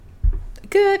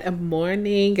Good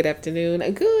morning, good afternoon,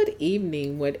 good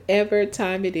evening, whatever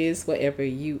time it is, wherever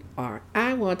you are.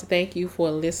 I want to thank you for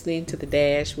listening to The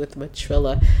Dash with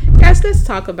Matrilla. Guys, let's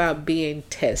talk about being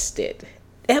tested.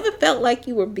 Ever felt like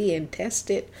you were being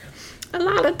tested? A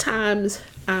lot of times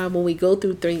when we go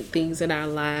through things in our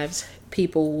lives,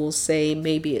 people will say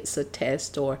maybe it's a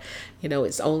test or,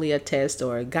 it's only a test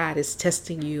or God is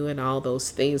testing you and all those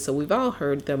things. So we've all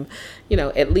heard them,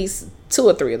 at least two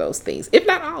or three of those things, if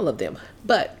not all of them.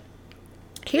 But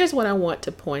here's what I want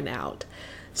to point out.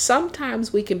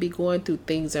 Sometimes we can be going through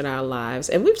things in our lives,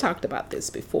 and we've talked about this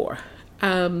before.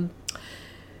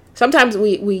 Sometimes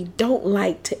we don't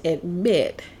like to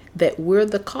admit that we're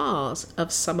the cause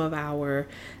of some of our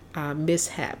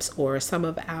mishaps or some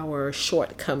of our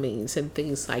shortcomings and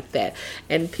things like that.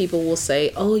 And people will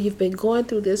say, oh, you've been going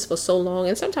through this for so long.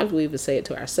 And sometimes we even say it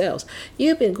to ourselves.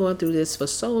 You've been going through this for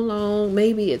so long.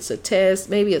 Maybe it's a test.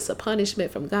 Maybe it's a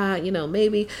punishment from God.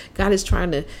 Maybe God is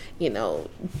trying to,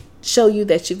 show you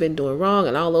that you've been doing wrong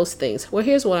and all those things. Well,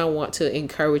 here's what I want to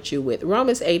encourage you with.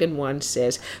 Romans 8:1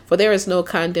 says, for there is no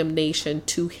condemnation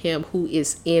to him who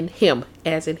is in him,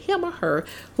 as in him or her,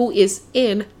 who is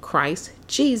in Christ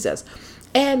Jesus.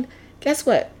 And guess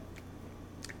what?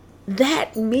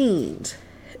 That means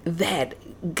that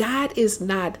God is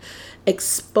not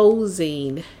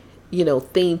exposing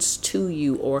things to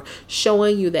you or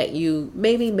showing you that you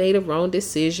maybe made a wrong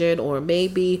decision or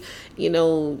maybe,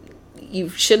 you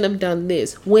shouldn't have done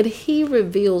this. When he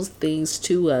reveals things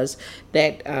to us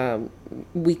that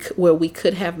where we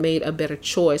could have made a better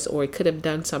choice or could have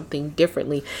done something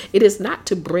differently, it is not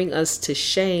to bring us to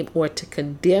shame or to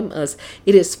condemn us.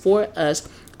 It is for us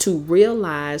to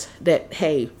realize that,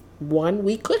 hey, one,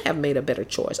 we could have made a better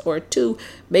choice, or two,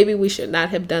 maybe we should not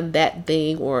have done that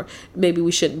thing, or maybe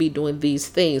we shouldn't be doing these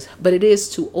things. But it is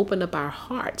to open up our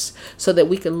hearts so that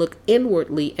we can look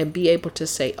inwardly and be able to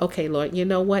say, okay, Lord, you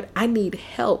know what? I need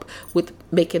help with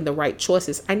making the right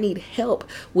choices. I need help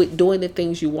with doing the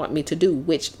things you want me to do,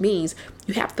 which means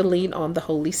you have to lean on the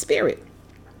Holy Spirit.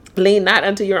 Lean not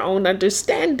unto your own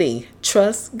understanding.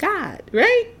 Trust God,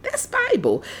 right? That's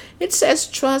Bible. It says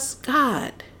trust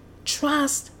God.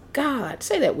 Trust God.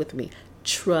 Say that with me.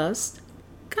 Trust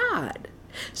God.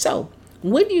 So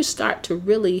when you start to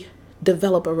really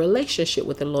develop a relationship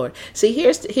with the Lord, see,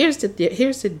 here's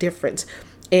the difference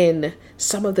in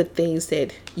some of the things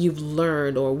that you've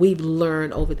learned or we've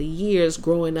learned over the years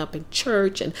growing up in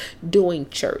church and doing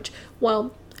church.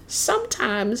 Well,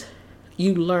 sometimes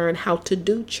you learn how to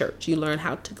do church. You learn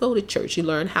how to go to church. You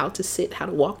learn how to sit, how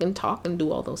to walk and talk and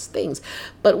do all those things.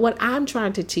 But what I'm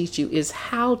trying to teach you is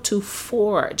how to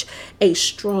forge a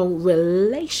strong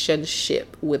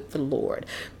relationship with the Lord.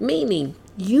 Meaning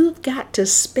you've got to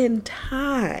spend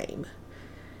time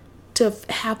to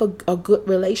have a good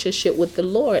relationship with the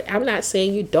Lord. I'm not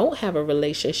saying you don't have a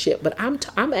relationship, but I'm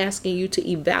asking you to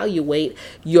evaluate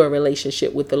your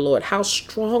relationship with the Lord. How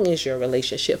strong is your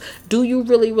relationship? Do you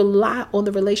really rely on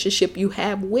the relationship you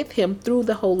have with him through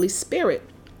the Holy Spirit?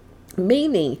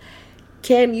 Meaning,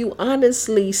 can you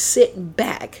honestly sit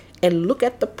back and look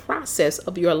at the process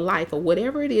of your life or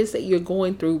whatever it is that you're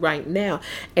going through right now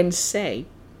and say,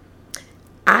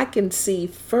 I can see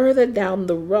further down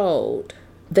the road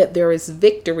that there is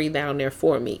victory down there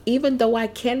for me. Even though I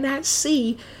cannot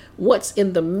see what's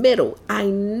in the middle, I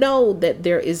know that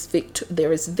there is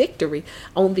victory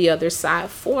on the other side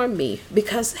for me.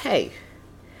 Because, hey,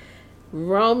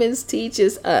 Romans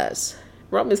teaches us.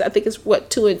 I think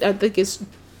it's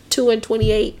 2 and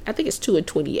 28. I think it's 2 and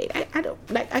 28.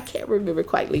 I can't remember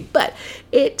quietly, but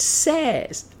it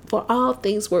says, for all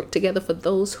things work together for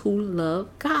those who love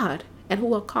God and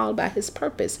who are called by his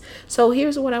purpose. So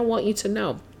here's what I want you to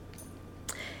know.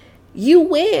 You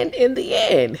win in the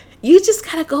end. You just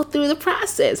got to go through the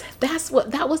process.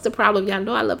 That was the problem. Y'all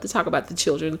know I love to talk about the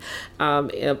children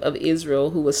of Israel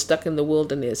who was stuck in the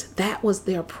wilderness. That was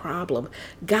their problem.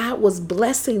 God was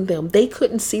blessing them. They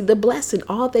couldn't see the blessing.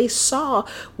 All they saw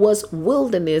was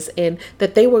wilderness and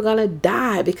that they were going to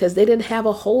die because they didn't have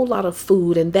a whole lot of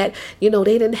food and that, they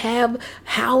didn't have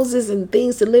houses and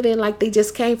things to live in like they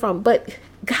just came from. But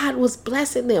God was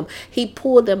blessing them. He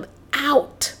pulled them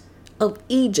out of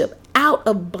Egypt, out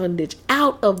of bondage,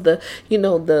 out of the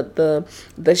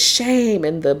shame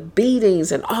and the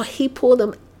beatings and all. He pulled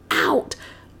them out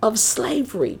of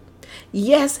slavery.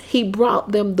 Yes, he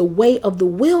brought them the way of the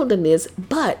wilderness,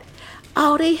 but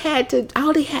all they had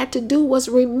to do was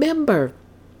remember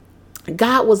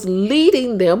God was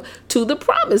leading them to the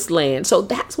promised land. So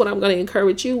that's what I'm going to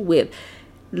encourage you with.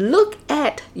 Look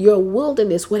at your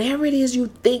wilderness, whatever it is you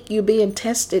think you're being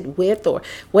tested with, or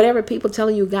whatever people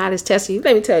telling you God is testing you.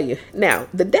 Let me tell you, now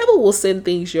the devil will send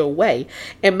things your way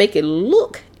and make it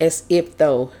look as if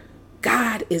though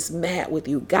God is mad with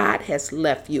you. God has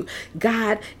left you.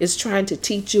 God is trying to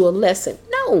teach you a lesson.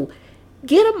 No,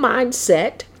 get a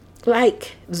mindset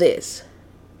like this.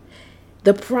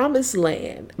 The promised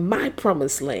land, my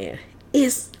promised land,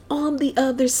 is on the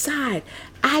other side.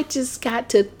 I just got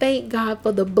to thank God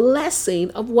for the blessing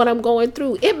of what I'm going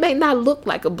through. It may not look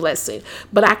like a blessing,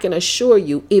 but I can assure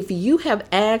you, if you have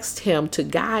asked him to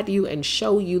guide you and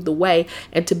show you the way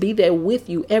and to be there with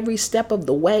you every step of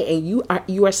the way, and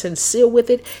you are sincere with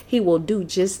it, he will do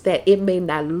just that. It may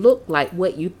not look like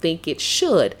what you think it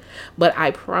should, but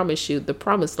I promise you, the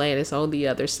promised land is on the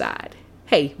other side.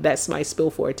 Hey, that's my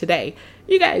spill for today.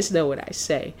 You guys know what I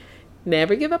say.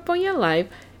 Never give up on your life.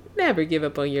 Never give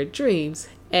up on your dreams,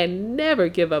 and never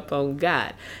give up on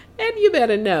God. And you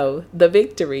better know the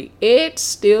victory, it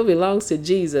still belongs to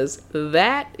Jesus.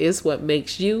 That is what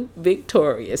makes you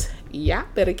victorious. Y'all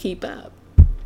better keep up.